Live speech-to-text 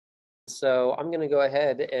So I'm going to go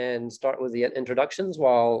ahead and start with the introductions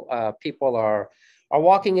while people are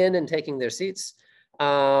walking in and taking their seats.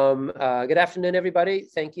 Good afternoon, everybody.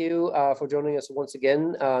 Thank you for joining us once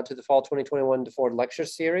again to the Fall 2021 DeFord Lecture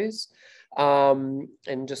Series.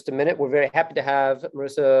 In just a minute, we're very happy to have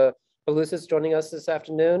Marisa Palucis joining us this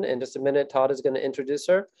afternoon. In just a minute, Todd is going to introduce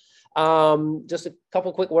her. Just a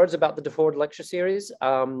couple quick words about the DeFord Lecture Series.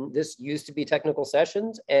 This used to be technical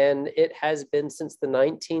sessions, and it has been since the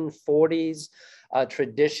 1940s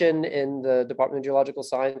tradition in the Department of Geological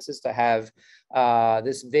Sciences to have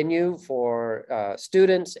this venue for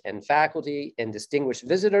students and faculty and distinguished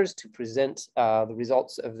visitors to present the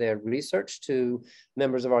results of their research to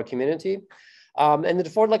members of our community. And the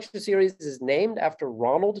DeFord Lecture Series is named after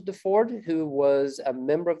Ronald DeFord, who was a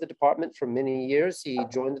member of the department for many years. He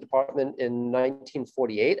joined the department in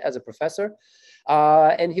 1948 as a professor,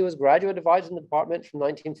 and he was graduate advisor in the department from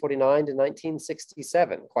 1949 to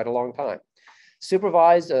 1967, quite a long time.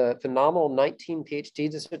 Supervised a phenomenal 19 PhD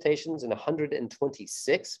dissertations and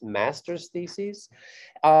 126 master's theses.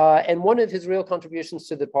 And one of his real contributions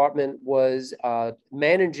to the department was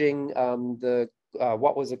managing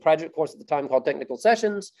what was a graduate course at the time called Technical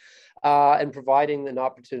Sessions, and providing an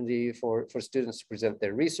opportunity for students to present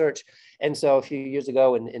their research. And so a few years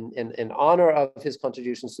ago, in honor of his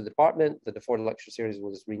contributions to the department, the DeFord Lecture Series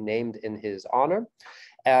was renamed in his honor.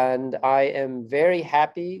 And I am very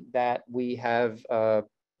happy that we have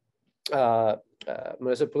Marisa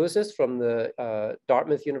Palucis from the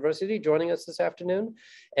Dartmouth University joining us this afternoon.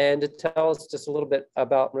 And to tell us just a little bit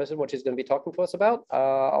about Marisa and what she's going to be talking to us about,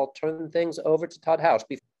 I'll turn things over to Todd Housh.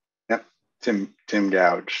 Yep, Tim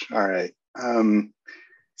Gouge. All right.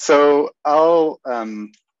 So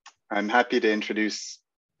I'm happy to introduce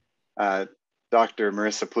Dr.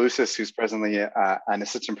 Marisa Palucis, who's presently an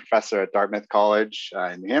assistant professor at Dartmouth College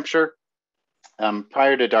in New Hampshire.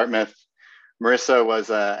 Prior to Dartmouth, Marisa was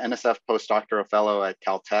an NSF postdoctoral fellow at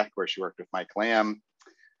Caltech, where she worked with Mike Lamb.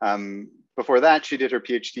 Before that, she did her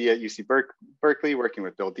PhD at UC Berkeley, working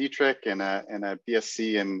with Bill Dietrich, and a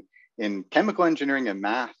BSc in chemical engineering and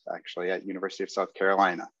math, actually, at University of South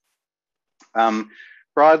Carolina.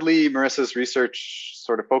 Broadly, Marisa's research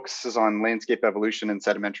sort of focuses on landscape evolution and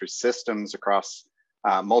sedimentary systems across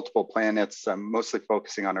multiple planets, mostly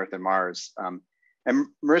focusing on Earth and Mars. And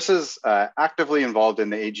Marisa's actively involved in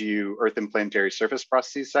the AGU Earth and Planetary Surface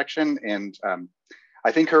Processes section. And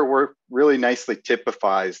I think her work really nicely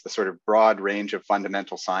typifies the sort of broad range of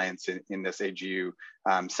fundamental science in this AGU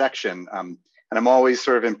section. And I'm always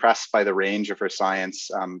sort of impressed by the range of her science,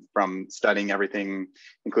 from studying everything,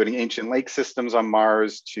 including ancient lake systems on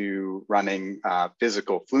Mars, to running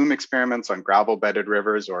physical flume experiments on gravel-bedded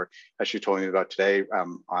rivers, or as she told me about today,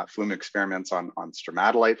 flume experiments on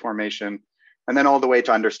stromatolite formation, and then all the way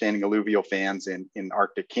to understanding alluvial fans in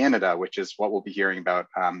Arctic Canada, which is what we'll be hearing about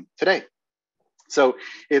today. So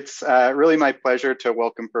it's really my pleasure to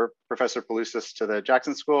welcome Professor Palucis to the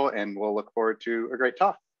Jackson School, and we'll look forward to a great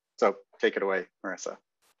talk. So take it away, Marisa.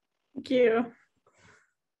 Thank you.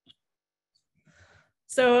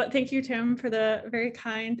 So thank you, Tim, for the very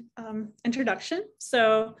kind introduction.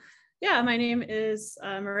 So yeah, my name is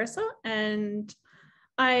Marisa, and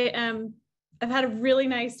I've had a really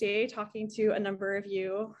nice day talking to a number of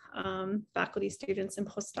you, faculty, students, and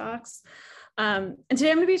postdocs. And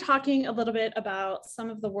today I'm going to be talking a little bit about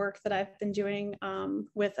some of the work that I've been doing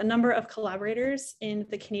with a number of collaborators in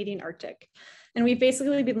the Canadian Arctic. And we've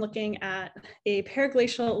basically been looking at a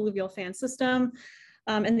paraglacial alluvial fan system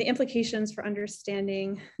and the implications for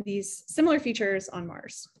understanding these similar features on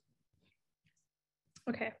Mars.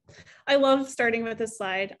 Okay, I love starting with this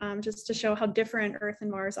slide just to show how different Earth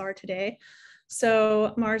and Mars are today.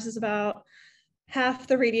 So Mars is about half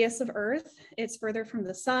the radius of Earth. It's further from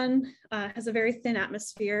the sun, has a very thin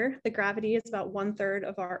atmosphere. The gravity is about 1/3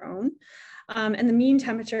 of our own. And the mean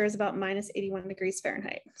temperature is about -81 degrees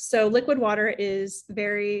Fahrenheit. So liquid water is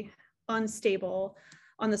very unstable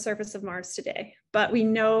on the surface of Mars today. But we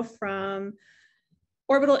know from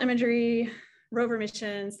orbital imagery, rover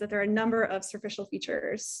missions, that there are a number of superficial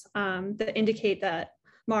features that indicate that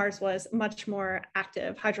Mars was much more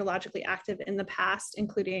active, hydrologically active in the past,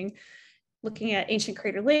 including looking at ancient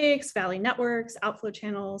crater lakes, valley networks, outflow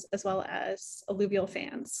channels, as well as alluvial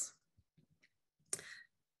fans.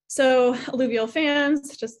 So alluvial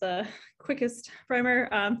fans, just the quickest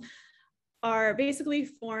primer, are basically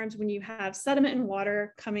formed when you have sediment and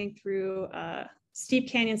water coming through steep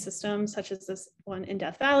canyon systems, such as this one in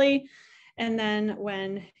Death Valley. And then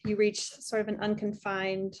when you reach sort of an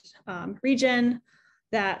unconfined region,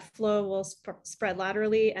 that flow will spread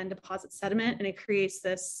laterally and deposit sediment, and it creates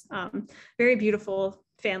this very beautiful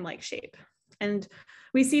fan-like shape. And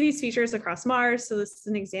We see these features across Mars. So this is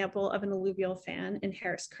an example of an alluvial fan in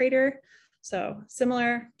Harris Crater. So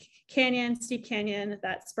similar canyon, steep canyon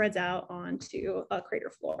that spreads out onto a crater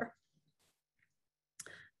floor.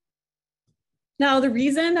 Now, the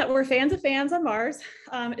reason that we're fans of fans on Mars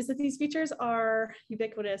is that these features are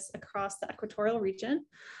ubiquitous across the equatorial region.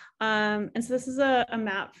 And so this is a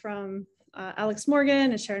map from Alex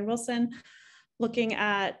Morgan and Sharon Wilson, looking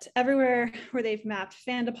at everywhere where they've mapped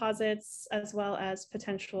fan deposits as well as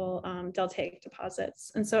potential deltaic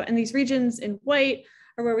deposits. And so in these regions in white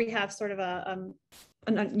are where we have sort of an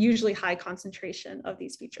unusually high concentration of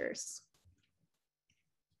these features.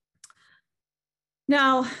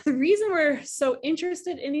 Now, the reason we're so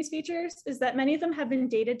interested in these features is that many of them have been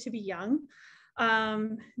dated to be young.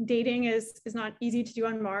 Dating is not easy to do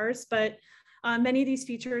on Mars, but many of these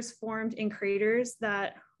features formed in craters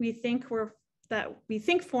that we think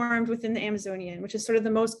formed within the Amazonian, which is sort of the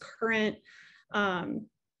most current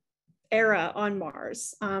era on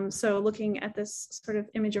Mars. So looking at this sort of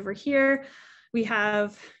image over here, we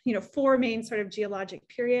have, 4 main sort of geologic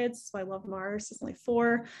periods. So I love Mars, there's only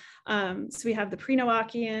 4. So we have the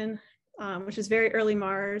pre-Noachian, which is very early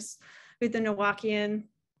Mars. We have the Noachian,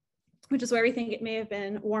 which is where we think it may have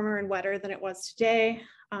been warmer and wetter than it was today.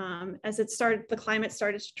 As the climate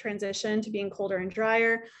started to transition to being colder and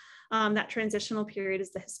drier. That transitional period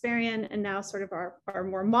is the Hesperian, and now sort of our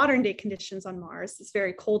more modern day conditions on Mars, this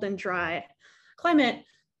very cold and dry climate,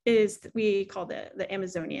 is we call the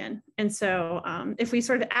Amazonian. And so if we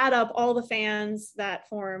sort of add up all the fans that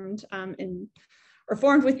formed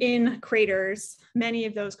formed within craters, many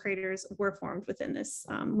of those craters were formed within this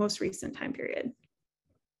most recent time period.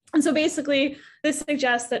 And so basically this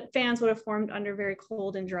suggests that fans would have formed under very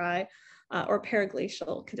cold and dry or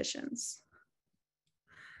periglacial conditions.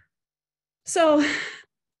 So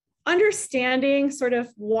understanding sort of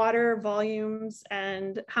water volumes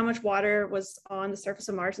and how much water was on the surface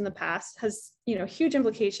of Mars in the past has, huge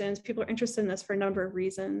implications. People are interested in this for a number of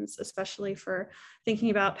reasons, especially for thinking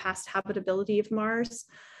about past habitability of Mars.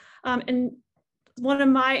 And one of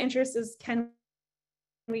my interests is, can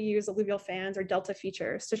we use alluvial fans or delta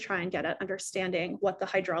features to try and get at understanding what the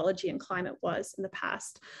hydrology and climate was in the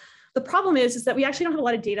past? The problem is that we actually don't have a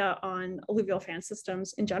lot of data on alluvial fan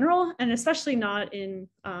systems in general, and especially not in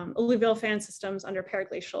alluvial fan systems under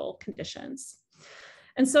periglacial conditions.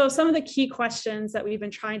 And so some of the key questions that we've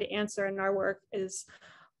been trying to answer in our work is,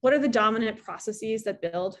 what are the dominant processes that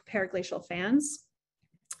build periglacial fans?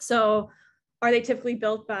 So are they typically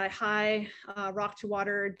built by high rock to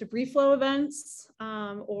water debris flow events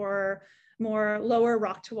or more lower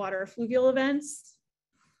rock to water fluvial events?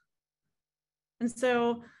 And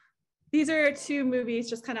so these are 2 movies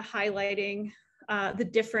just kind of highlighting the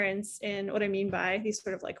difference in what I mean by these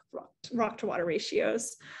sort of like rock to water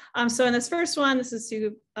ratios. So in this first one, this is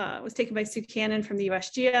was taken by Sue Cannon from the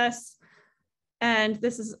USGS. And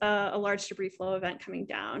this is a large debris flow event coming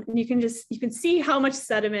down. And you can see how much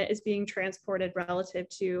sediment is being transported relative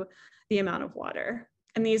to the amount of water.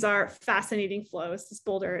 And these are fascinating flows. This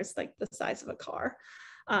boulder is like the size of a car.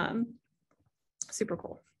 Super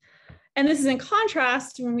cool. And this is in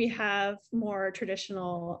contrast when we have more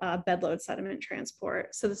traditional bedload sediment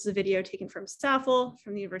transport. So this is a video taken from Staffel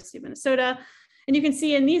from the University of Minnesota. And you can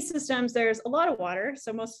see in these systems, there's a lot of water.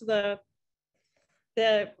 So most of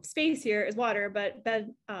the space here is water, but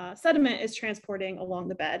sediment is transporting along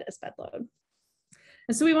the bed as bedload.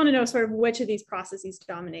 And so we want to know sort of which of these processes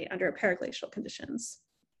dominate under periglacial conditions.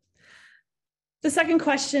 The second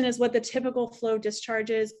question is what the typical flow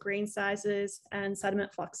discharges, grain sizes, and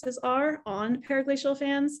sediment fluxes are on periglacial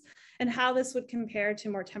fans, and how this would compare to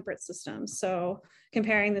more temperate systems. So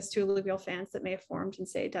comparing this to alluvial fans that may have formed in,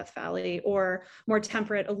 say, Death Valley, or more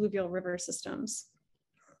temperate alluvial river systems.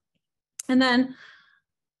 And then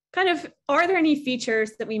kind of, are there any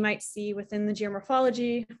features that we might see within the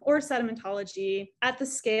geomorphology or sedimentology at the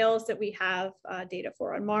scales that we have data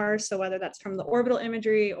for on Mars? So whether that's from the orbital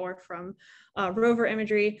imagery or from rover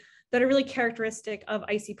imagery, that are really characteristic of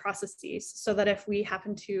icy processes, so that if we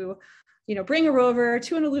happen to bring a rover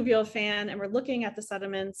to an alluvial fan and we're looking at the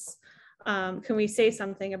sediments, can we say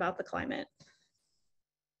something about the climate?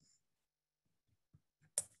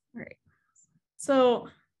 All right, so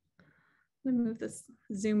I'm gonna move this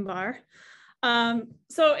zoom bar.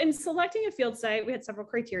 So in selecting a field site, we had several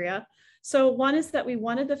criteria. So one is that we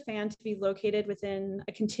wanted the fan to be located within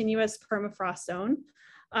a continuous permafrost zone.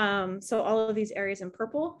 So all of these areas in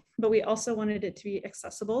purple, but we also wanted it to be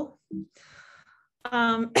accessible.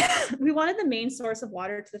 We wanted the main source of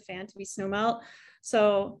water to the fan to be snowmelt.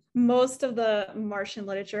 So most of the Martian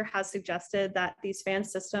literature has suggested that these fan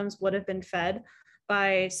systems would have been fed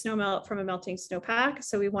by snowmelt from a melting snowpack.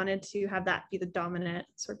 So we wanted to have that be the dominant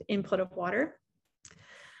sort of input of water.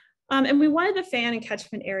 And we wanted the fan and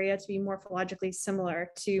catchment area to be morphologically similar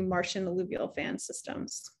to Martian alluvial fan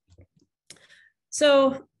systems.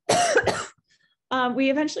 So we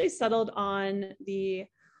eventually settled on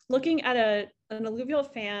looking at an alluvial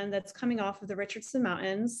fan that's coming off of the Richardson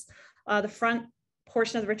Mountains. The front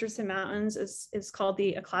portion of the Richardson Mountains is called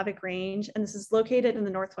the Aklavik Range, and this is located in the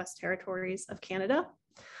Northwest Territories of Canada.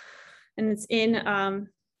 And it's in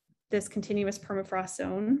this continuous permafrost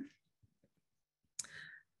zone.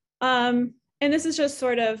 And this is just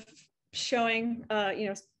sort of showing,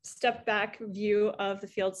 step back view of the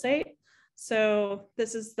field site. So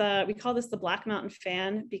this is we call this the Black Mountain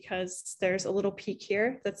fan because there's a little peak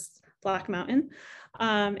here that's Black Mountain.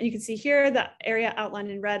 And you can see here that area outlined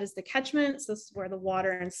in red is the catchment. So this is where the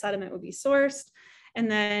water and sediment would be sourced. And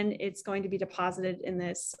then it's going to be deposited in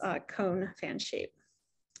this cone fan shape.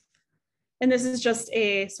 And this is just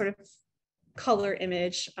a sort of color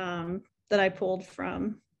image that I pulled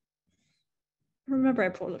from, I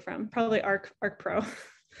pulled it from, probably Arc Pro,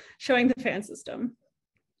 showing the fan system.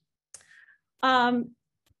 And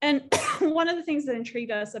one of the things that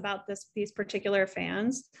intrigued us about these particular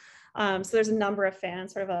fans, so there's a number of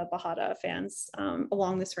fans, sort of a Bahada fans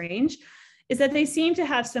along this range, is that they seem to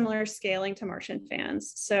have similar scaling to Martian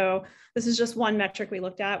fans. So this is just one metric we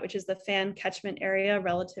looked at, which is the fan catchment area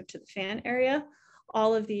relative to the fan area.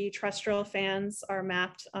 All of the terrestrial fans are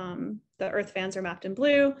mapped, the Earth fans are mapped in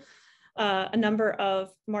blue. A number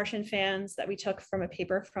of Martian fans that we took from a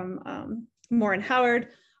paper from Moore and Howard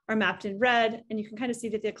are mapped in red, and you can kind of see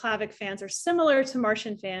that the Aklavik fans are similar to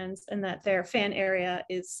Martian fans and that their fan area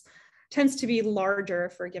tends to be larger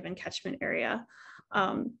for a given catchment area.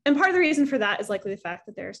 And part of the reason for that is likely the fact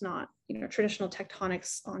that there's not, traditional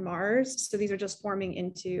tectonics on Mars. So these are just forming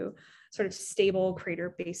into sort of stable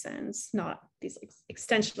crater basins, not these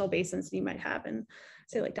extensional basins that you might have in,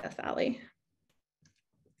 say, like Death Valley.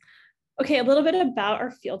 Okay, a little bit about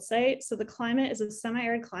our field site. So the climate is a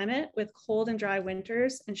semi-arid climate with cold and dry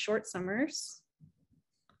winters and short summers.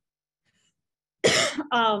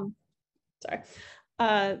 The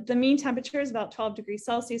mean temperature is about 12 degrees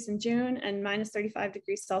Celsius in June and minus 35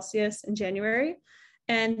 degrees Celsius in January.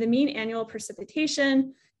 And the mean annual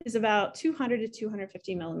precipitation is about 200 to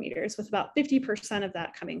 250 millimeters, with about 50% of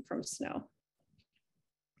that coming from snow.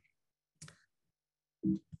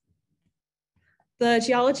 The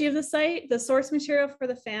geology of the site, the source material for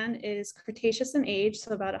the fan is Cretaceous in age,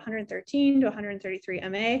 so about 113 to 133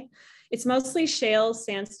 MA. It's mostly shales,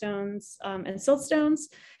 sandstones, and siltstones,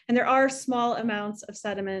 and there are small amounts of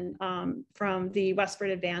sediment from the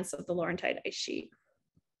westward advance of the Laurentide ice sheet.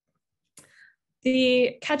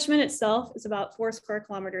 The catchment itself is about 4 square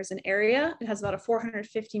kilometers in area. It has about a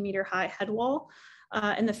 450 meter high head wall,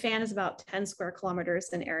 and the fan is about 10 square kilometers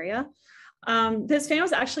in area. This fan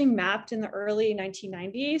was actually mapped in the early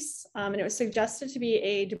 1990s, and it was suggested to be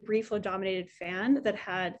a debris flow dominated fan that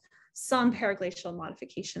had some paraglacial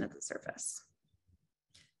modification at the surface.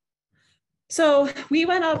 So we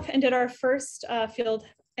went up and did our first field,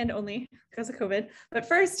 and only because of COVID, but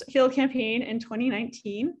first field campaign in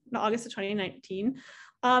 2019, in August of 2019.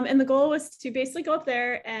 And the goal was to basically go up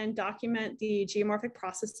there and document the geomorphic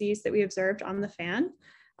processes that we observed on the fan.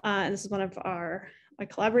 And this is one of my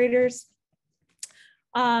collaborators.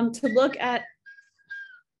 To look at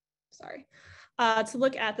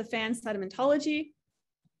the fan sedimentology,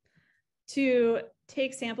 to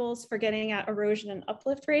take samples for getting at erosion and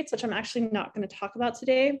uplift rates, which I'm actually not going to talk about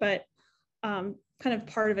today, but kind of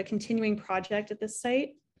part of a continuing project at this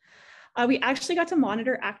site. We actually got to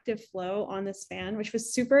monitor active flow on this fan, which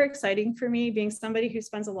was super exciting for me, being somebody who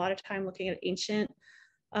spends a lot of time looking at ancient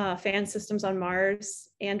fan systems on Mars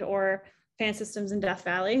and/or fan systems in Death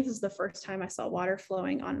Valley. This is the first time I saw water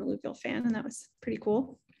flowing on an alluvial fan, and that was pretty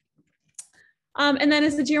cool. And then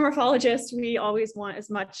as a geomorphologist, we always want as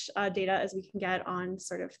much data as we can get on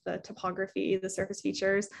sort of the topography, the surface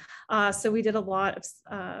features. So we did a lot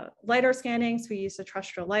of LiDAR scanning. So we used a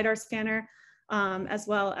terrestrial LiDAR scanner, as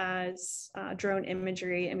well as drone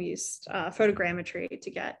imagery, and we used photogrammetry to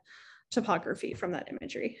get topography from that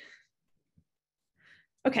imagery.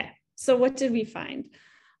 Okay, so what did we find?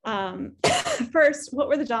 First, what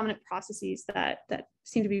were the dominant processes that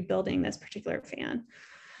seem to be building this particular fan?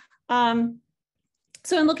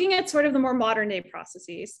 So in looking at sort of the more modern day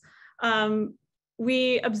processes,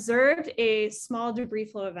 we observed a small debris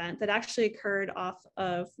flow event that actually occurred out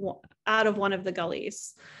of one of the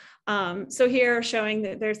gullies. So here showing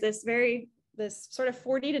that there's this sort of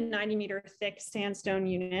 40 to 90 meter thick sandstone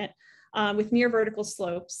unit with near vertical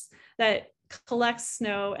slopes that collects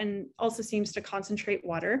snow and also seems to concentrate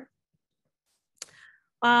water.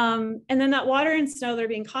 And then that water and snow that are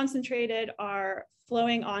being concentrated are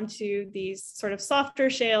flowing onto these sort of softer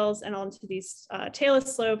shales and onto these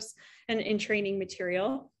talus slopes and entraining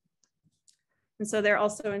material. And so they're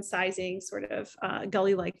also incising sort of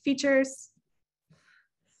gully-like features.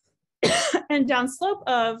 And downslope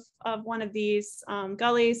of one of these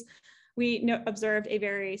gullies, we observed a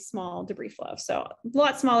very small debris flow. So a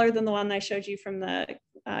lot smaller than the one I showed you from the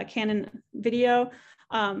Canon video,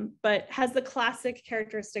 but has the classic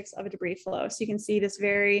characteristics of a debris flow. So you can see this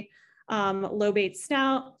very lobate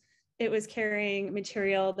snout. It was carrying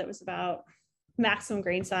material that was about maximum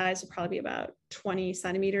grain size, would probably be about 20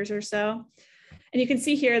 centimeters or so. And you can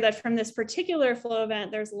see here that from this particular flow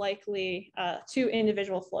event, there's likely 2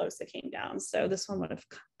 individual flows that came down. So this one would have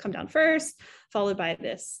come down first, followed by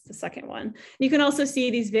the second one. And you can also see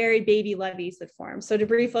these very baby levees that form. So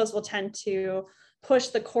debris flows will tend to push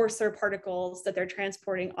the coarser particles that they're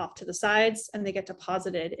transporting off to the sides, and they get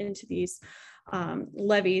deposited into these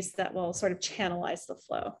levees that will sort of channelize the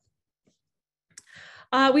flow.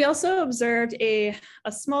 We also observed a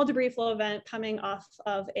small debris flow event coming off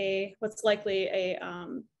of what's likely a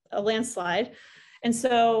landslide. And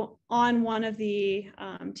so on one of the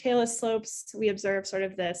talus slopes, we observed sort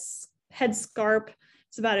of this head scarp.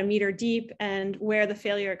 It's about 1 meter deep, and where the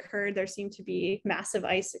failure occurred, there seemed to be massive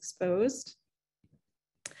ice exposed.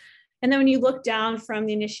 And then when you look down from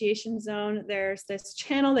the initiation zone, there's this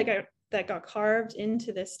channel that got carved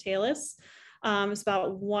into this talus. It's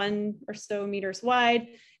about 1 or so meters wide.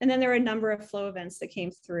 And then there were a number of flow events that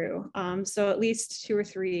came through. So at least 2 or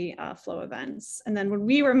 3 flow events. And then when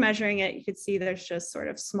we were measuring it, you could see there's just sort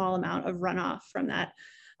of small amount of runoff from that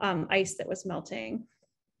ice that was melting.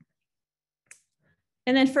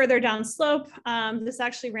 And then further down slope, this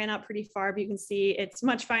actually ran out pretty far, but you can see it's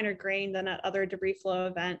much finer grain than that other debris flow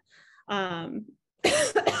event. And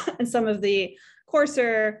some of the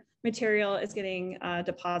coarser material is getting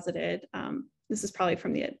deposited. This is probably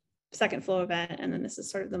from the second flow event, and then this is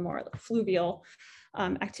sort of the more fluvial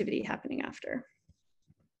activity happening after.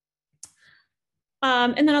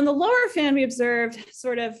 And then on the lower fan, we observed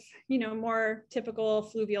sort of, more typical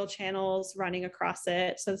fluvial channels running across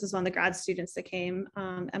it. So this is one of the grad students that came,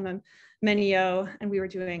 Emma Menio, and we were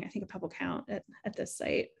doing, I think, a pebble count at this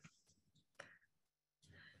site.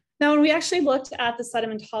 Now, when we actually looked at the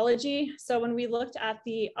sedimentology, so when we looked at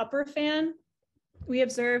the upper fan, we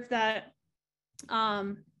observed that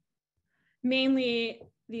mainly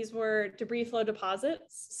these were debris flow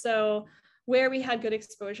deposits. So where we had good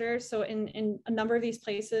exposure, so in a number of these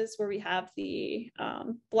places where we have the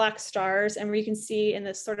black stars, and where you can see in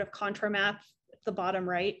this sort of contour map at the bottom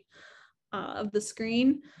right of the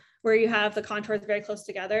screen, where you have the contours very close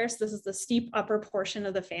together. So this is the steep upper portion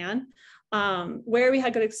of the fan. Where we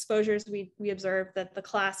had good exposures, we observed that the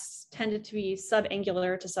clasts tended to be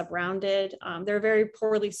subangular to subrounded. They're very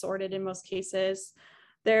poorly sorted in most cases.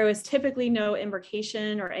 There was typically no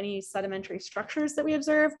imbrication or any sedimentary structures that we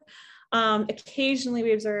observed. Occasionally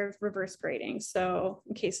we observed reverse grading. So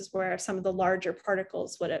in cases where some of the larger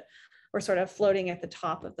particles were sort of floating at the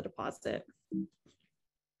top of the deposit.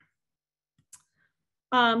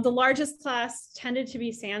 The largest class tended to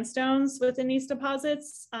be sandstones within these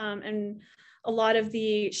deposits, and a lot of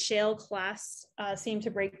the shale class seemed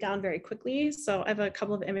to break down very quickly. So I have a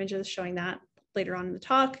couple of images showing that later on in the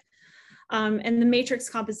talk. And the matrix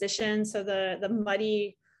composition, so the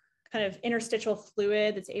muddy kind of interstitial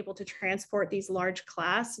fluid that's able to transport these large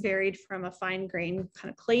clasts varied from a fine grain kind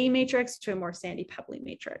of clayey matrix to a more sandy pebbly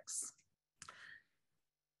matrix.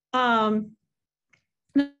 Now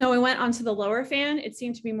we went onto the lower fan. It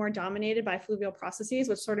seemed to be more dominated by fluvial processes,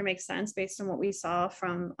 which sort of makes sense based on what we saw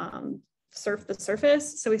from the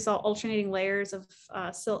surface. So we saw alternating layers of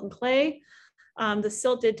silt and clay. The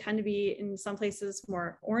silt did tend to be in some places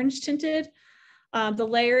more orange tinted. The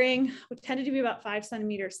layering tended to be about 5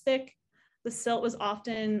 centimeters thick. The silt was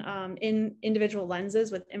often in individual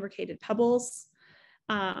lenses with imbricated pebbles.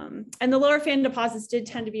 And the lower fan deposits did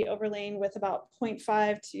tend to be overlain with about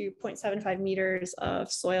 0.5 to 0.75 meters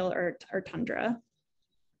of soil or tundra.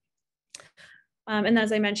 And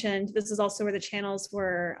as I mentioned, this is also where the channels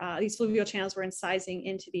were, these fluvial channels were incising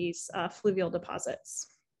into these fluvial deposits.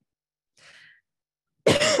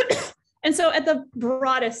 And so at the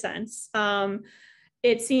broadest sense,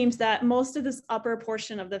 it seems that most of this upper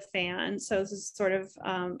portion of the fan, so this is sort of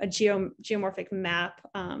a geomorphic map,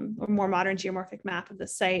 or more modern geomorphic map of the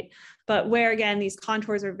site, but where again, these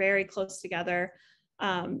contours are very close together.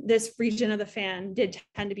 This region of the fan did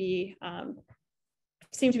tend to be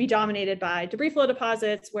seem to be dominated by debris flow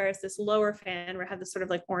deposits, whereas this lower fan, where I have this sort of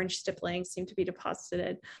like orange stippling, seem to be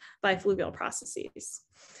deposited by fluvial processes.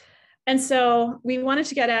 And so we wanted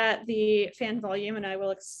to get at the fan volume, and I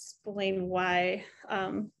will explain why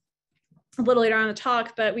a little later on in the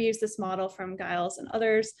talk, but we use this model from Giles and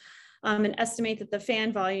others and estimate that the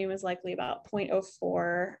fan volume is likely about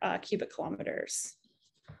 0.04 cubic kilometers.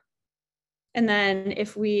 And then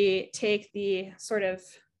if we take the sort of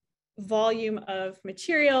volume of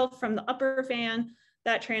material from the upper fan,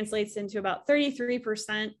 that translates into about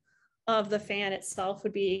 33% of the fan itself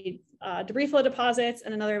would be debris flow deposits,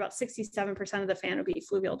 and another about 67% of the fan would be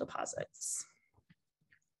fluvial deposits.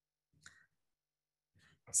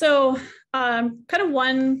 So kind of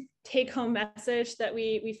one take-home message that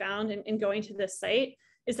we found in going to this site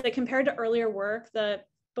is that compared to earlier work,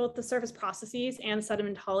 both the surface processes and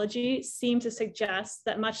sedimentology seem to suggest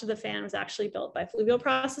that much of the fan was actually built by fluvial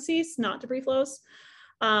processes, not debris flows.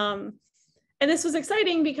 And this was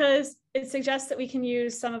exciting because it suggests that we can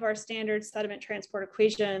use some of our standard sediment transport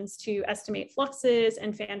equations to estimate fluxes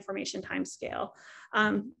and fan formation timescale,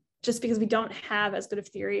 just because we don't have as good of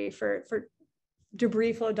theory for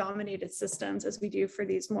debris flow dominated systems as we do for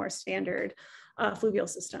these more standard fluvial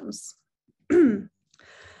systems.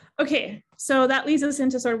 Okay, so that leads us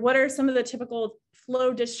into sort of what are some of the typical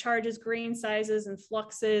flow discharges, grain sizes, and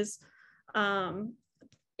fluxes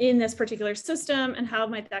in this particular system, and how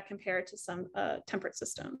might that compare to some temperate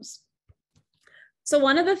systems? So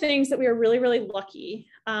one of the things that we were really, really lucky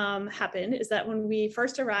happened is that when we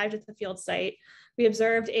first arrived at the field site, we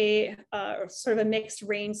observed a sort of a mixed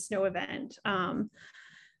rain snow event.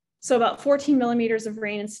 So about 14 millimeters of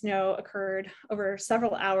rain and snow occurred over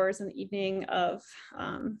several hours in the evening of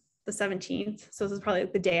the 17th. So this is probably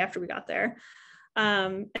the day after we got there.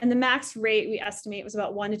 And the max rate we estimate was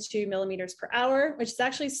about 1 to 2 millimeters per hour, which is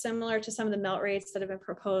actually similar to some of the melt rates that have been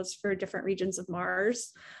proposed for different regions of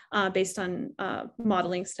Mars based on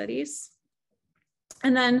modeling studies.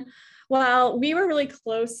 And then while we were really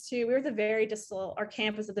close to, we were at the very distal, our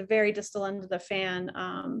camp was at the very distal end of the fan,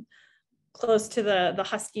 close to the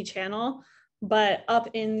Husky Channel, but up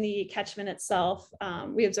in the catchment itself,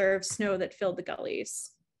 we observed snow that filled the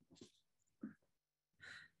gullies.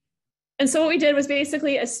 And so what we did was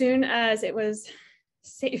basically, as soon as it was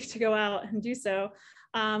safe to go out and do so,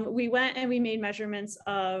 we went and we made measurements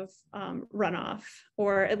of runoff,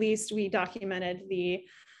 or at least we documented the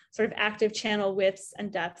sort of active channel widths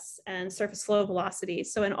and depths and surface flow velocity.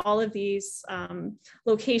 So in all of these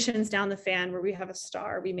locations down the fan where we have a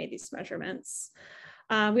star, we made these measurements.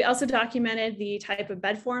 We also documented the type of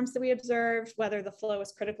bed forms that we observed, whether the flow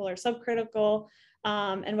was critical or subcritical,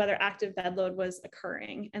 and whether active bed load was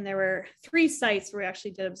occurring. And there were 3 sites where we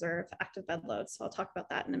actually did observe active bed load. So I'll talk about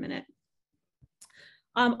that in a minute.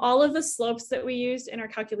 All of the slopes that we used in our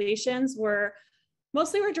calculations were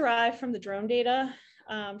derived from the drone data,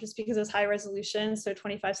 just because it was high resolution, so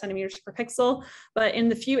 25 centimeters per pixel. But in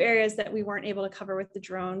the few areas that we weren't able to cover with the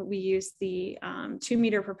drone, we used the 2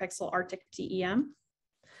 meter per pixel Arctic DEM.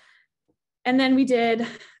 And then we did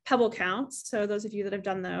pebble counts. So those of you that have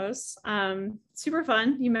done those, super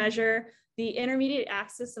fun. You measure the intermediate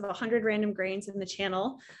axis of 100 random grains in the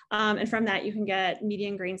channel. And from that, you can get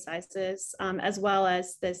median grain sizes, as well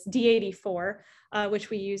as this D84, which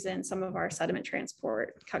we use in some of our sediment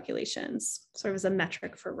transport calculations, sort of as a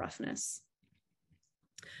metric for roughness.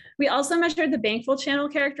 We also measured the bankful channel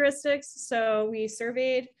characteristics. So we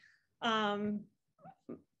surveyed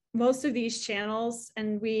most of these channels,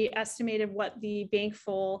 and we estimated what the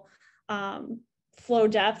bankful flow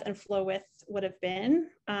depth and flow width would have been.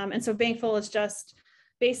 And so bankful is just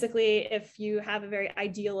basically if you have a very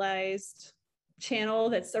idealized channel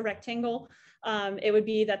that's a rectangle, it would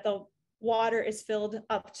be that the water is filled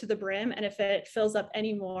up to the brim, and if it fills up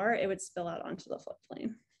any more, it would spill out onto the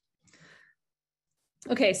floodplain.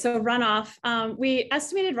 Okay, so runoff. We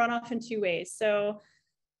estimated runoff in 2 ways. So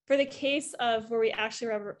for the case of where we actually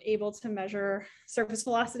were able to measure surface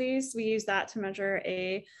velocities, we use that to measure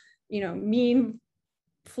a mean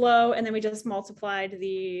flow, and then we just multiplied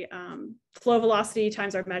the flow velocity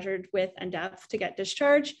times our measured width and depth to get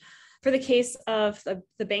discharge. For the case of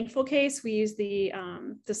the bankful case, we use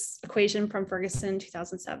this equation from Ferguson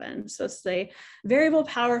 2007. So it's the variable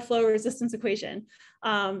power flow resistance equation.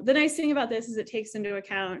 The nice thing about this is it takes into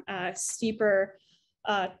account steeper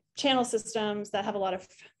channel systems that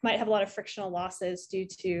might have a lot of frictional losses due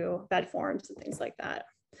to bed forms and things like that.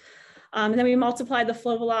 And then we multiply the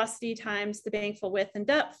flow velocity times the bankful width and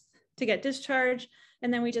depth to get discharge.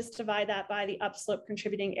 And then we just divide that by the upslope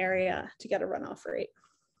contributing area to get a runoff rate.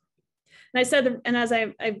 And I said, and as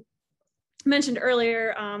I mentioned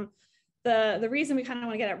earlier, the reason we kind of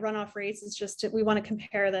want to get at runoff rates is just we want to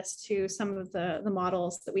compare this to some of the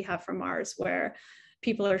models that we have from Mars, where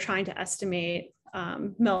people are trying to estimate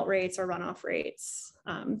melt rates or runoff rates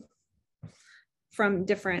from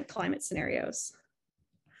different climate scenarios.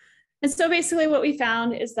 And so basically what we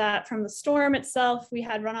found is that from the storm itself, we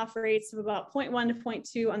had runoff rates of about 0.1 to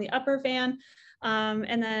 0.2 on the upper fan,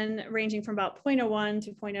 and then ranging from about 0.01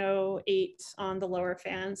 to 0.08 on the lower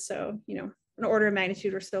fan. So, you know, an order of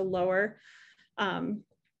magnitude or so lower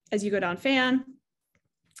as you go down fan.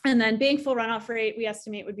 And then bank full runoff rate, we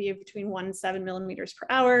estimate would be between 1 and 7 millimeters per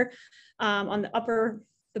hour on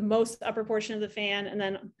the most upper portion of the fan. And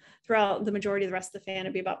then throughout the majority of the rest of the fan,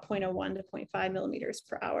 it'd be about 0.01 to 0.5 millimeters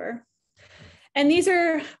per hour. And these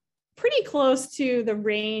are pretty close to the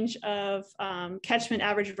range of catchment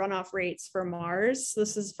average runoff rates for Mars.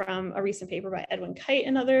 This is from a recent paper by Edwin Kite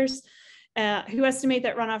and others, who estimate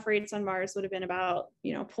that runoff rates on Mars would have been about,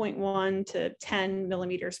 you know, 0.1 to 10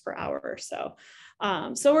 millimeters per hour or so.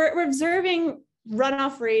 So we're observing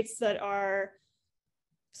runoff rates that are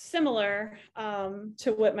similar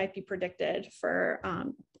to what might be predicted for,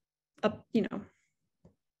 you know,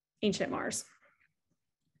 ancient Mars.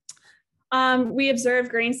 We observe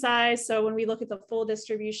grain size. So when we look at the full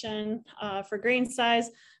distribution for grain size,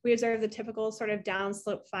 we observe the typical sort of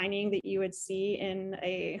downslope finding that you would see in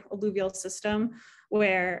a alluvial system,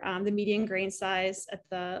 where the median grain size at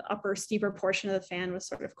the upper steeper portion of the fan was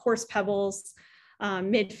sort of coarse pebbles.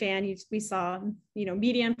 Mid-fan, we saw, you know,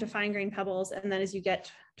 medium to fine grain pebbles. And then as you get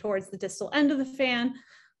towards the distal end of the fan,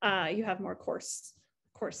 you have more coarse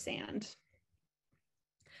sand.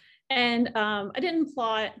 And I didn't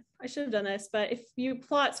plot, I should have done this, but if you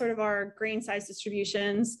plot sort of our grain size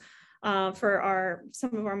distributions for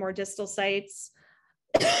some of our more distal sites,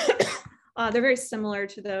 they're very similar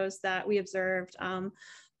to those that we observed,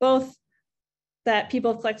 both that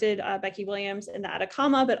people have collected Becky Williams in the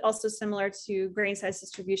Atacama, but also similar to grain size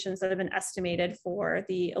distributions that have been estimated for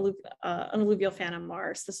the an alluvial fan on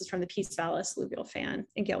Mars. This is from the Peace Vallis alluvial fan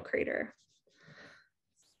in Gale Crater.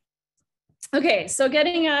 Okay, so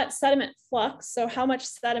getting at sediment flux, so how much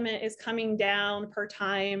sediment is coming down per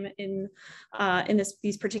time in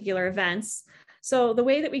these particular events. So the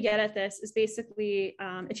way that we get at this is basically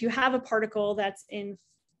if you have a particle that's in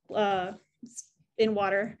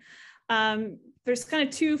water, there's kind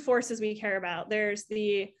of two forces we care about. There's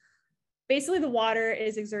basically the water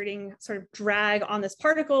is exerting sort of drag on this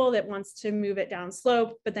particle that wants to move it down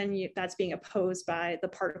slope, but then that's being opposed by the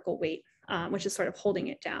particle weight, which is sort of holding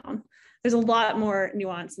it down. There's a lot more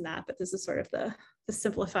nuance in that, but this is sort of the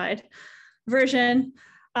simplified version.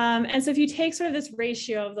 And so if you take sort of this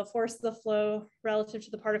ratio of the force of the flow relative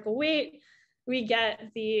to the particle weight, we get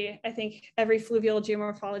I think every fluvial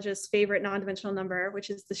geomorphologist's favorite non-dimensional number,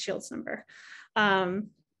 which is the Shields number.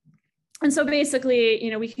 And so basically,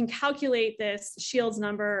 you know, we can calculate this Shields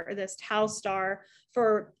number or this tau star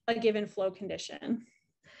for a given flow condition.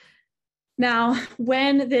 Now,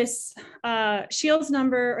 when this Shields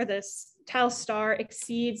number or this tau star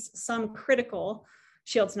exceeds some critical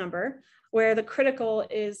Shields number, where the critical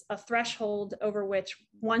is a threshold over which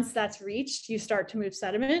once that's reached, you start to move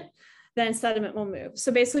sediment, then sediment will move.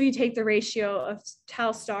 So basically you take the ratio of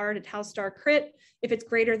tau star to tau star crit. If it's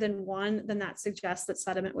greater than 1, then that suggests that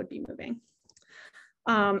sediment would be moving.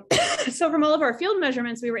 So from all of our field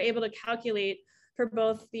measurements, we were able to calculate for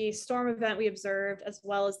both the storm event we observed as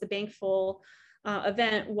well as the bank full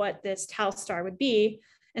event what this tau star would be.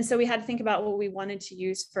 And so we had to think about what we wanted to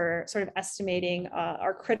use for sort of estimating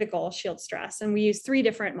our critical shield stress. And we used 3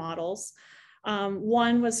 different models.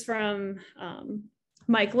 One was from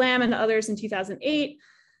Mike Lamb and others in 2008,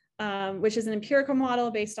 which is an empirical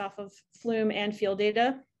model based off of flume and field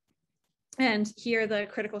data. And here the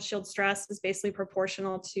critical shield stress is basically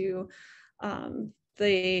proportional to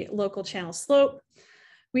the local channel slope.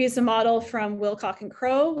 We used a model from Wilcock and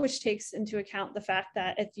Crow, which takes into account the fact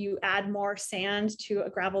that if you add more sand to a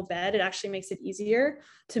gravel bed, it actually makes it easier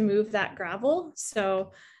to move that gravel.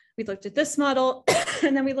 So we looked at this model,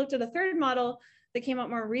 and then we looked at a third model that came out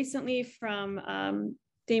more recently from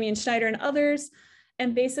Damian Schneider and others.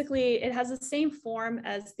 And basically it has the same form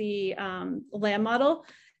as the Lamb model,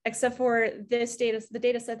 except for this data, the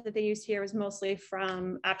data set that they used here was mostly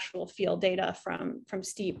from actual field data from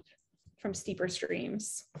steeper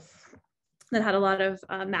streams that had a lot of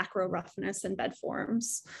macro roughness and bed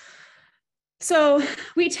forms. So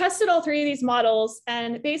we tested all 3 of these models,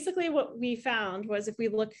 and basically what we found was, if we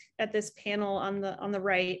look at this panel on the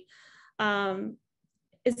right,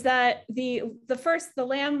 is that the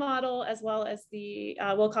Lamb model as well as the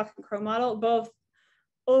Wilcock and Crow model both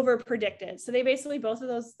over predicted. So they basically, both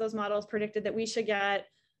of those models predicted that we should get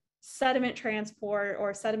sediment transport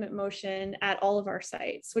or sediment motion at all of our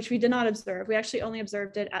sites, which we did not observe. We actually only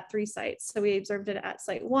observed it at 3 sites. So we observed it at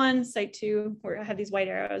site 1, site 2, where I had these white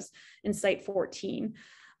arrows, and site 14.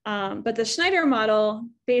 But the Schneider model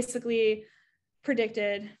basically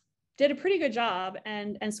did a pretty good job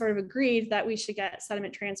and sort of agreed that we should get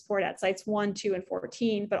sediment transport at sites 1, 2, and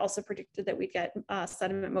 14, but also predicted that we'd get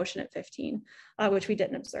sediment motion at 15, which we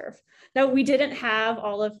didn't observe. Now, we didn't have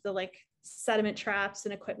all of the sediment traps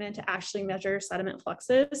and equipment to actually measure sediment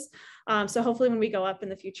fluxes. So hopefully when we go up in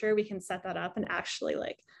the future, we can set that up and actually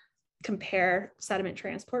compare sediment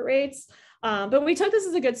transport rates. But we took this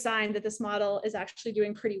as a good sign that this model is actually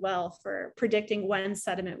doing pretty well for predicting when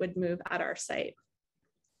sediment would move at our site.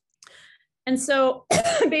 And so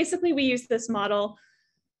basically we used this model,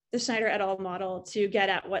 the Schneider et al. Model, to get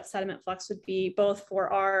at what sediment flux would be, both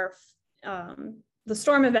for our the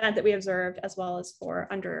storm event that we observed, as well as for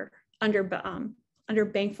under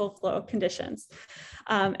bankful flow conditions.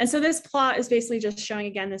 And so this plot is basically just showing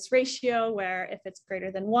again this ratio where if it's greater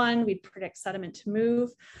than 1, we'd predict sediment to move.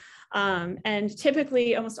 And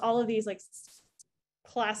typically almost all of these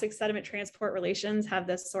classic sediment transport relations have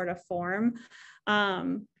this sort of form.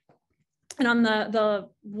 And on the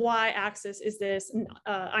y-axis is this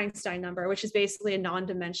Einstein number, which is basically a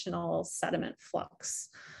non-dimensional sediment flux.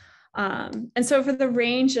 And so for the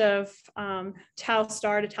range of tau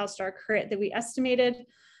star to tau star crit that we estimate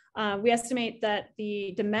that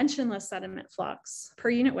the dimensionless sediment flux per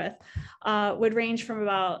unit width would range from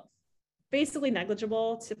about basically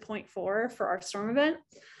negligible to 0.4 for our storm event.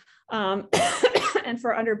 And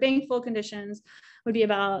for under bankful conditions would be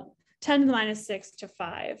about 10 to the minus 6 to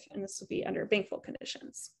 5, and this would be under bankful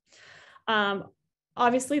conditions.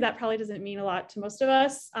 Obviously, that probably doesn't mean a lot to most of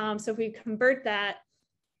us. So if we convert that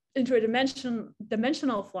into a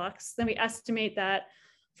dimensional flux, then we estimate that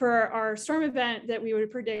for our storm event that we would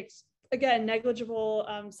predict, again,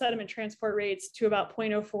 negligible sediment transport rates to about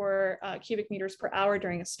 0.04 cubic meters per hour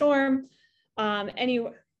during a storm,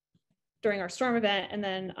 during our storm event, and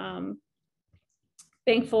then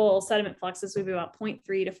bankful sediment fluxes would be about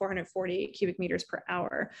 0.3 to 440 cubic meters per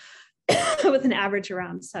hour with an average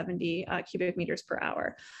around 70 cubic meters per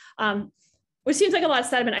hour, which seems like a lot of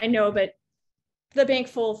sediment, I know, but the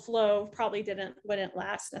bankful flow probably wouldn't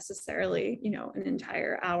last necessarily, an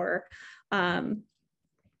entire hour.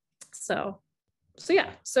 So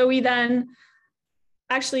we then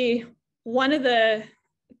actually, one of the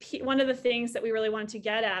things that we really wanted to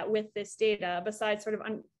get at with this data, besides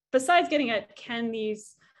getting at can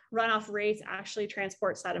these runoff rates actually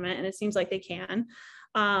transport sediment, and it seems like they can,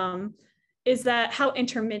 is that how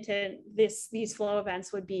intermittent these flow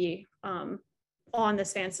events would be on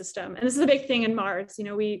this fan system. And this is a big thing in Mars.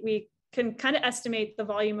 We can kind of estimate the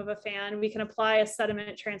volume of a fan. We can apply a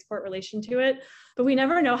sediment transport relation to it, but we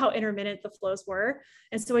never know how intermittent the flows were.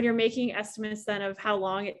 And so when you're making estimates then of how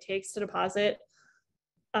long it takes to deposit,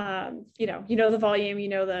 the volume,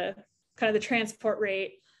 the kind of the transport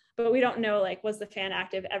rate, but we don't know, was the fan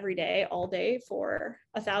active every day, all day for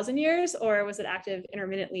 1,000 years, or was it active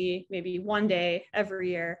intermittently, maybe one day every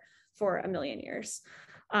year for 1,000,000 years?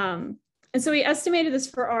 And so we estimated this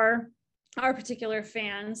for our particular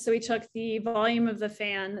fan. So we took the volume of the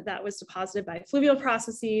fan that was deposited by fluvial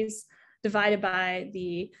processes divided by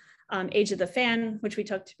the age of the fan, which we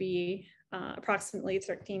took to be approximately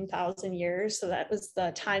 13,000 years. So that was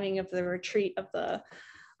the timing of the retreat of the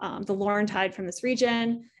Laurentide from this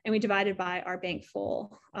region, and we divided by our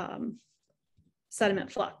bankful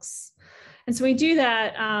sediment flux. And so we do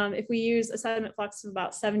that if we use a sediment flux of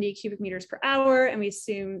about 70 cubic meters per hour, and we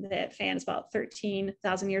assume that fan is about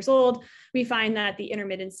 13,000 years old, we find that the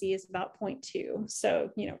intermittency is about 0.2. So,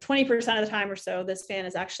 20% of the time or so, this fan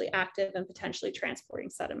is actually active and potentially transporting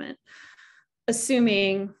sediment,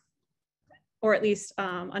 assuming, or at least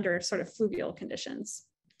under sort of fluvial conditions.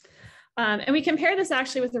 And we compare this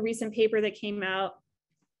actually with a recent paper that came out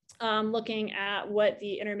looking at what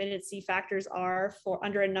the intermittency factors are for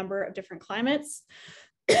under a number of different climates.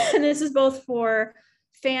 And this is both for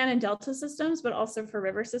fan and delta systems, but also for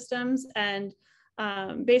river systems. And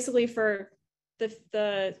basically for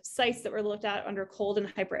the sites that were looked at under cold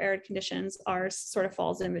and hyperarid conditions, ours sort of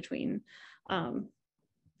falls in between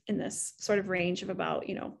in this sort of range of about,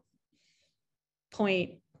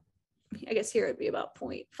 I guess here it'd be about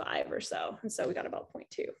 0.5 or so. And so we got about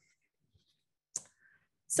 0.2.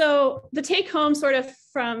 So the take home sort of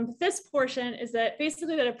from this portion is that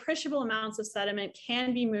basically that appreciable amounts of sediment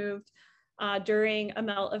can be moved during a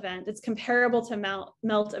melt event that's comparable to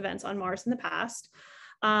melt events on Mars in the past.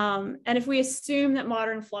 And if we assume that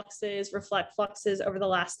modern fluxes reflect fluxes over the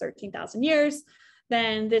last 13,000 years,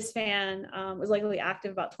 then this fan was likely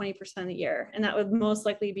active about 20% of the year. And that would most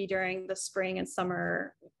likely be during the spring and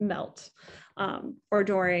summer melt, or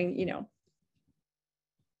during, you know,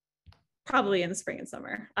 probably in the spring and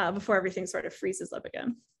summer, before everything sort of freezes up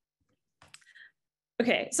again.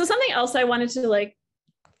 Okay, so something else I wanted to like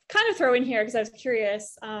kind of throw in here, because I was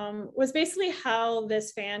curious, was basically how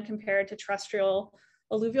this fan compared to terrestrial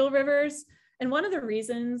alluvial rivers. And one of the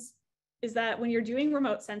reasons is that when you're doing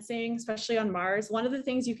remote sensing, especially on Mars, one of the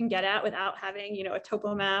things you can get at without having, you know, a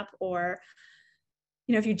topo map, or,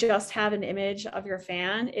 you know, if you just have an image of your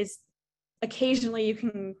fan, is occasionally you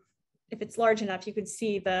can, if it's large enough, you could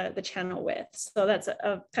see the channel width. So that's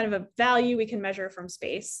a kind of a value we can measure from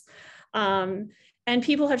space. And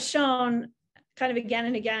people have shown kind of again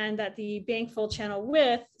and again that the bankful channel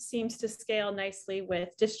width seems to scale nicely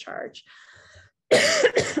with discharge.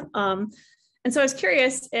 And so I was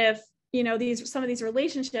curious if, you know, some of these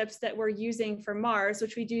relationships that we're using for Mars,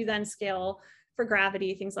 which we do then scale for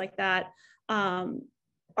gravity, things like that, are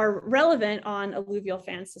relevant on alluvial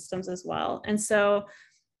fan systems as well. And so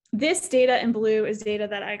this data in blue is data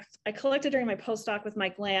that I collected during my postdoc with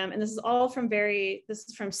Mike Lamb, and this is all from this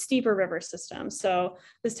is from steeper river systems. So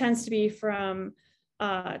this tends to be from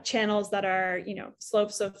channels that are, you know,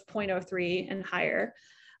 slopes of 0.03 and higher.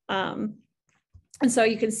 And so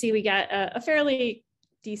you can see we get a fairly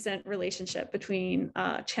decent relationship between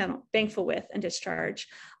channel bankful width and discharge.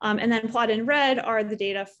 And then plotted in red are the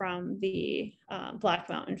data from the Black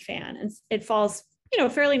Mountain fan, and it falls, you know,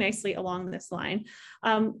 fairly nicely along this line,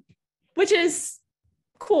 which is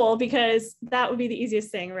cool because that would be the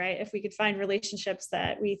easiest thing, right? If we could find relationships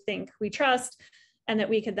that we think we trust and that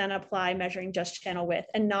we could then apply measuring just channel width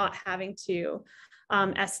and not having to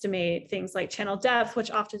estimate things like channel depth,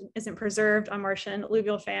 which often isn't preserved on Martian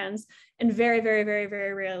alluvial fans, and very, very, very,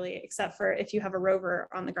 very rarely, except for if you have a rover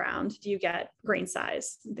on the ground, do you get grain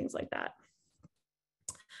size and things like that.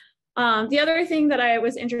 The other thing that I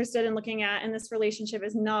was interested in looking at, and this relationship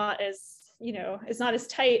is not as, you know, it's not as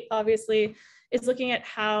tight, obviously, is looking at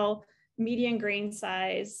how median grain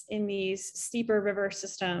size in these steeper river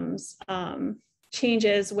systems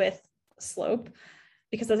changes with slope.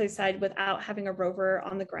 Because as I said, without having a rover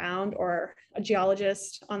on the ground or a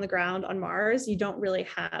geologist on the ground on Mars, you don't really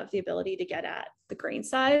have the ability to get at the grain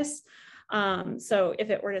size. So if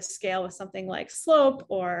it were to scale with something like slope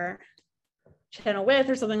or channel width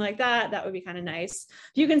or something like that, that would be kind of nice.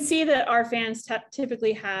 You can see that our fans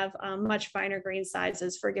typically have much finer grain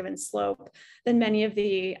sizes for a given slope than many of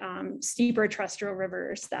the steeper terrestrial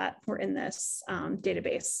rivers that were in this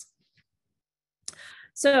database.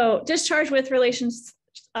 So discharge width relations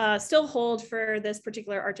still hold for this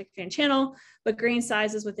particular Arctic fan channel, but grain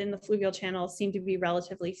sizes within the fluvial channel seem to be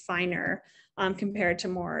relatively finer compared to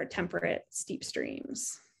more temperate steep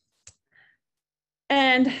streams.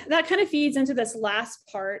 And that kind of feeds into this last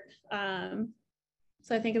part.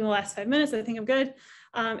 So I think in the last 5 minutes, I think I'm good,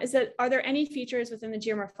 is that are there any features within the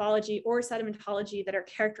geomorphology or sedimentology that are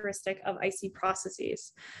characteristic of icy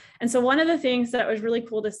processes? And so one of the things that was really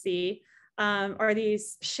cool to see are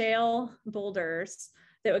these shale boulders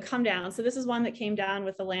that would come down. So this is one that came down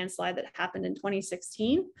with the landslide that happened in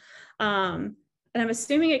 2016. And I'm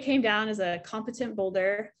assuming it came down as a competent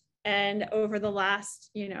boulder. And over the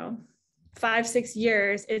last, you know, 5-6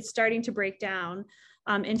 years, it's starting to break down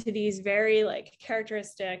into these very like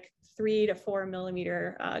characteristic 3 to 4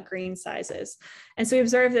 millimeter grain sizes. And so we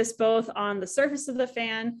observe this both on the surface of the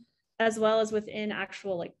fan as well as within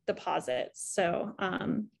actual like deposits. So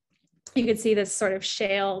you could see this sort of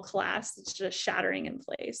shale class that's just shattering in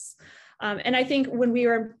place. And I think when we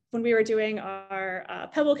were doing our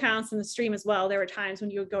pebble counts in the stream as well, there were times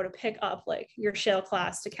when you would go to pick up like your shale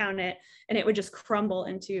class to count it, and it would just crumble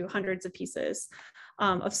into hundreds of pieces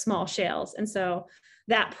of small shales. And so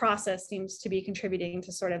that process seems to be contributing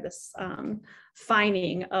to sort of this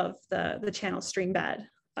fining of the channel stream bed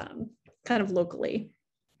kind of locally.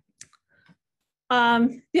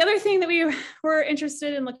 The other thing that we were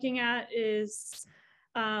interested in looking at is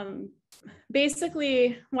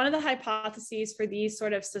basically one of the hypotheses for these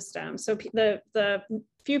sort of systems. So the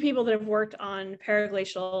few people that have worked on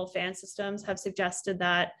paraglacial fan systems have suggested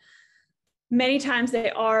that many times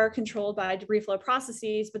they are controlled by debris flow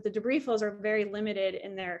processes, but the debris flows are very limited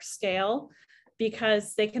in their scale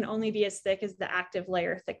because they can only be as thick as the active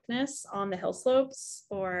layer thickness on the hill slopes,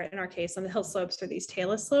 or in our case, on the hill slopes or these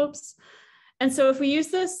talus slopes. And so if we use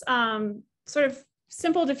this sort of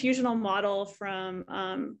simple diffusional model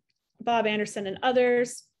from Bob Anderson and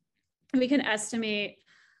others, we can estimate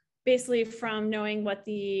basically from knowing what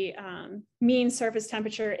the mean surface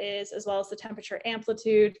temperature is, as well as the temperature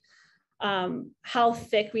amplitude, how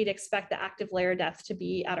thick we'd expect the active layer depth to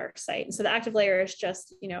be at our site. And so the active layer is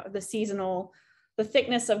just, you know, the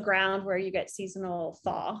thickness of ground where you get seasonal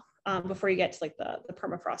thaw before you get to like the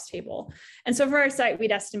permafrost table. And so for our site,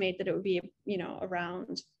 we'd estimate that it would be, you know,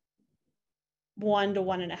 around 1 to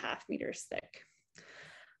 1.5 meters thick.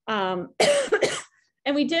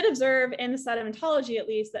 And we did observe in the sedimentology, at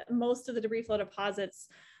least, that most of the debris flow deposits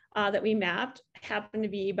that we mapped happen to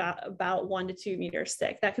be about 1 to 2 meters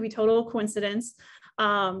thick. That could be total coincidence,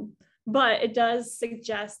 but it does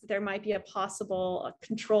suggest that there might be a possible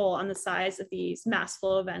control on the size of these mass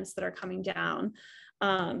flow events that are coming down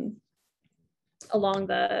along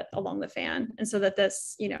the fan. And so that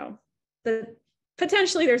this, you know,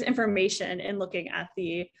 potentially there's information in looking at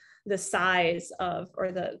the size of,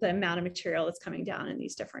 or the amount of material that's coming down in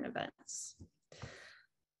these different events.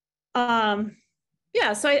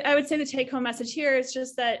 Yeah, so I would say the take home message here is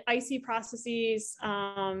just that icy processes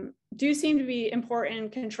do seem to be important in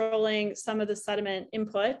controlling some of the sediment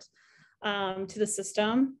input to the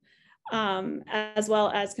system, as well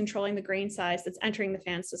as controlling the grain size that's entering the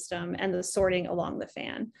fan system and the sorting along the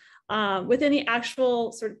fan. Within the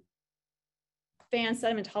actual sort of fan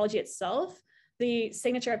sedimentology itself, the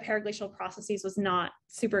signature of periglacial processes was not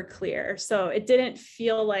super clear. So it didn't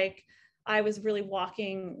feel like I was really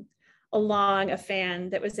walking along a fan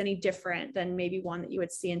that was any different than maybe one that you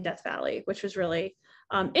would see in Death Valley, which was really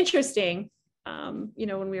interesting, you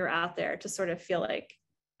know, when we were out there, to sort of feel like,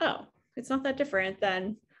 oh, it's not that different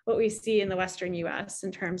than what we see in the Western US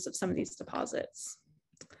in terms of some of these deposits.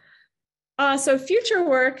 So future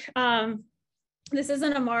work, this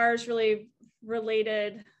isn't a Mars really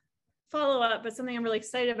related follow-up, but something I'm really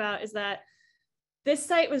excited about is that this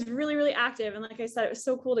site was really, really active. And like I said, it was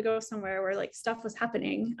so cool to go somewhere where like stuff was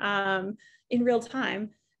happening in real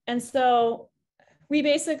time. And so we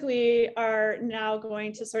basically are now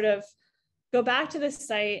going to sort of go back to this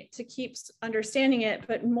site to keep understanding it,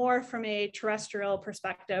 but more from a terrestrial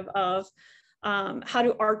perspective of how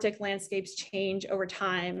do Arctic landscapes change over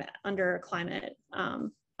time under climate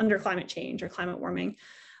change or climate warming.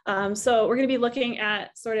 So we're going to be looking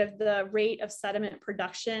at sort of the rate of sediment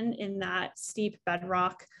production in that steep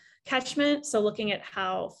bedrock catchment. So looking at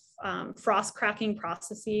how frost cracking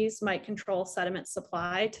processes might control sediment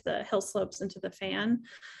supply to the hill slopes and to the fan.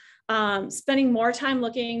 Spending more time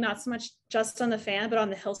looking not so much just on the fan, but on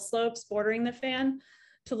the hill slopes bordering the fan,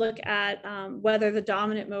 to look at whether the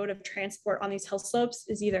dominant mode of transport on these hill slopes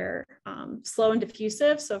is either slow and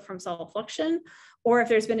diffusive, so from solid fluxion, or if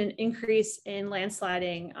there's been an increase in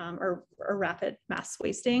landsliding or rapid mass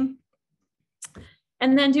wasting.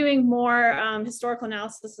 And then doing more historical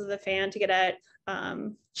analysis of the fan to get at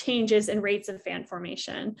changes in rates of fan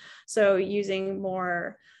formation. So using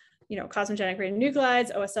more, you know, cosmogenic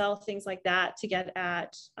radionuclides, OSL, things like that, to get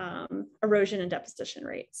at erosion and deposition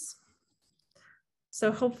rates.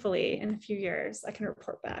 So hopefully in a few years, I can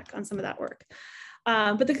report back on some of that work.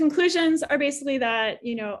 But the conclusions are basically that,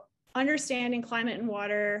 you know, understanding climate and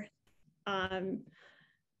water,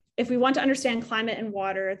 if we want to understand climate and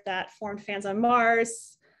water that formed fans on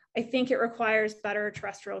Mars, I think it requires better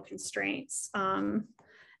terrestrial constraints. And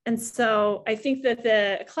so I think that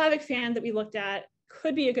the Clavic fan that we looked at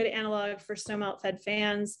could be a good analog for snowmelt fed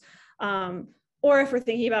fans. Or if we're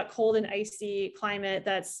thinking about cold and icy climate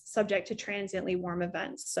that's subject to transiently warm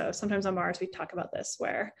events. So sometimes on Mars, we talk about this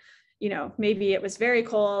where, you know, maybe it was very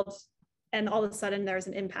cold and all of a sudden there was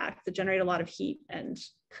an impact that generated a lot of heat and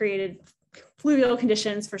created fluvial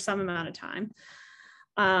conditions for some amount of time.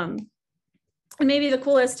 And maybe the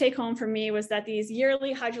coolest take home for me was that these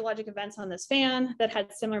yearly hydrologic events on this fan that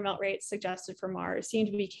had similar melt rates suggested for Mars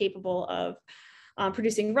seemed to be capable of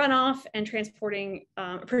producing runoff and transporting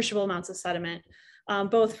appreciable amounts of sediment,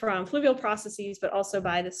 both from fluvial processes, but also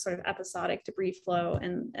by this sort of episodic debris flow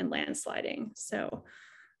and landsliding. So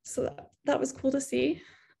that was cool to see.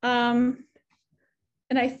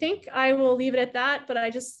 And I think I will leave it at that, but I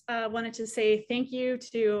just wanted to say thank you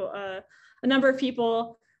to a number of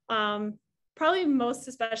people, probably most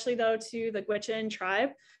especially though to the Gwich'in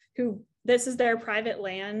tribe, who this is their private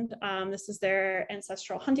land. This is their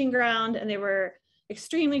ancestral hunting ground, and they were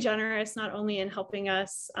extremely generous, not only in helping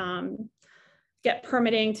us get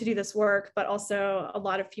permitting to do this work, but also a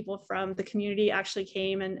lot of people from the community actually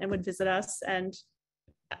came and would visit us and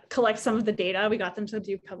collect some of the data. We got them to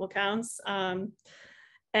do pebble counts.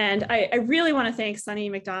 And I really want to thank Sonny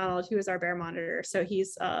McDonald, who is our bear monitor. So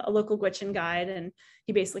he's a local Gwich'in guide, and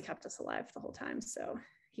he basically kept us alive the whole time. So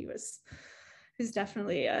he's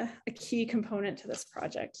definitely a key component to this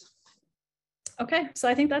project. Okay, so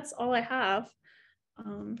I think that's all I have.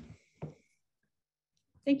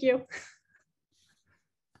 Thank you.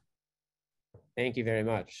 Thank you very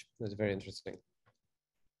much. It was very interesting.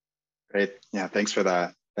 Great. Yeah, thanks for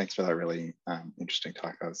that. Thanks for that really interesting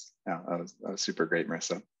talk. That was super great,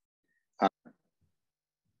 Marisa.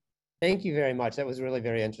 Thank you very much. That was really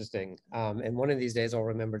very interesting. And one of these days, I'll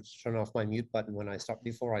remember to turn off my mute button when I start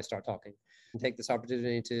before I start talking. And take this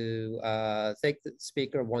opportunity to thank the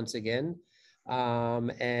speaker once again,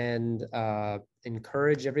 and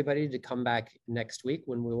encourage everybody to come back next week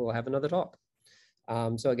when we will have another talk.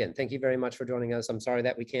 So again, thank you very much for joining us. I'm sorry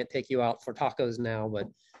that we can't take you out for tacos now, but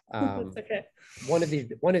That's okay. one of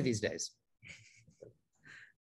these days.